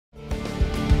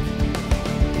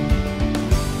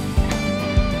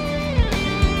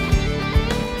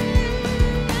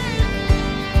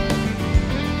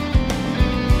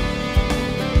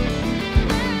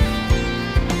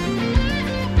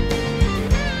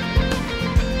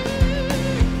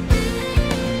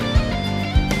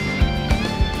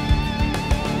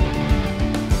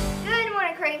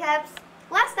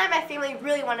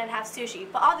wanted to have sushi,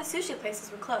 but all the sushi places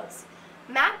were closed.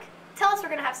 Mac, tell us we're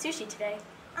going to have sushi today.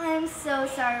 I'm so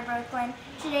sorry, Brooklyn.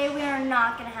 Today we are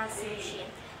not going to have sushi,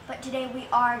 but today we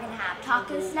are going to have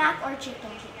taco snack or chicken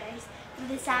tenders with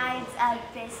the sides of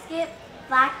biscuit,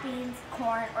 black beans,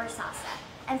 corn, or salsa.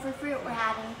 And for fruit, we're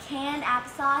having canned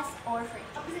applesauce or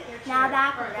fruit. Now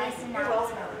back with rice and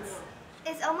announcements.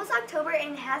 It's almost October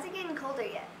and it hasn't gotten colder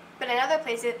yet. But in other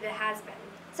places, it has been.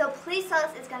 So please tell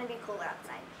us it's going to be cooler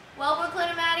outside. Well, Brooklyn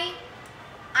and Maddie,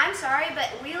 I'm sorry, but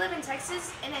we live in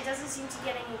Texas and it doesn't seem to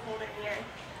get any colder here.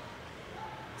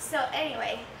 So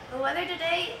anyway, the weather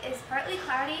today is partly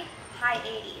cloudy, high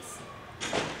 80s.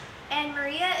 And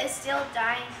Maria is still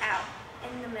dying out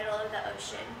in the middle of the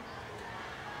ocean.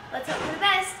 Let's hope for the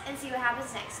best and see what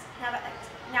happens next.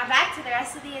 Now back to the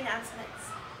rest of the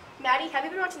announcements. Maddie, have you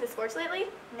been watching the sports lately?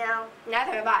 No.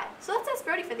 Neither have I. So let's ask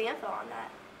Brody for the info on that.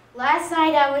 Last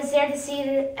night I was there to see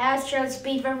the Astros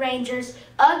beat the Rangers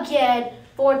again,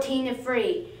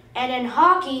 14-3. And in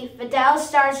hockey, the Dallas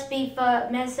Stars beat the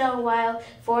Minnesota Wild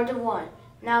 4-1.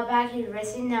 Now back to the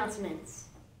rest of the announcements.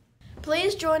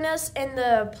 Please join us in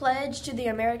the pledge to the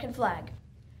American flag.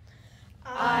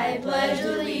 I pledge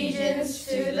allegiance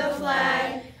to the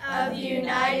flag of the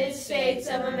United States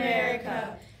of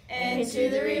America and to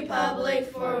the republic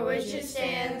for which it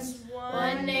stands,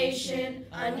 one nation,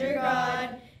 under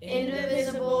God,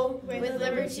 indivisible, with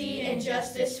liberty and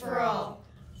justice for all.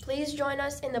 Please join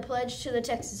us in the pledge to the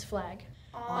Texas flag.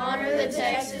 Honor the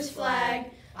Texas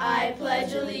flag. I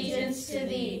pledge allegiance to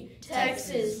thee,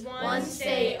 Texas, one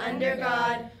state under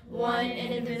God, one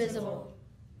and indivisible.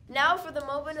 Now for the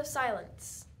moment of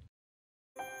silence.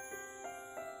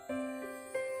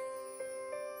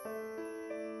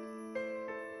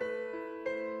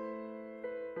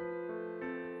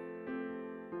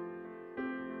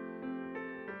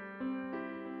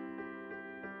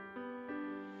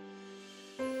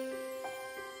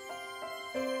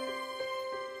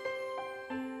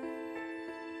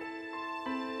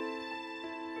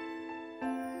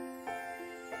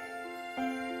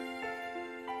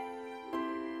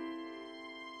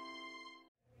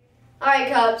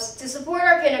 Alright Cubs, to support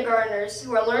our kindergartners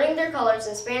who are learning their colors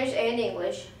in Spanish and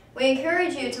English, we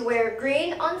encourage you to wear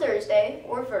green on Thursday,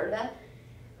 or verde,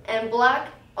 and black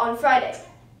on Friday,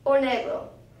 or negro.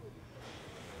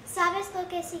 ¿Sabes lo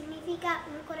que significa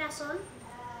un corazón?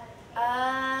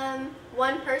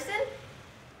 One person?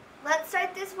 Let's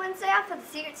start this Wednesday off with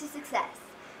the secret to success.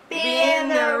 Be in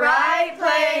the right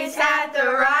place at the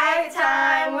right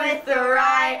time with the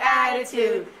right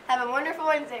attitude. Have a wonderful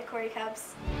Wednesday, Corey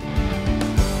Cubs.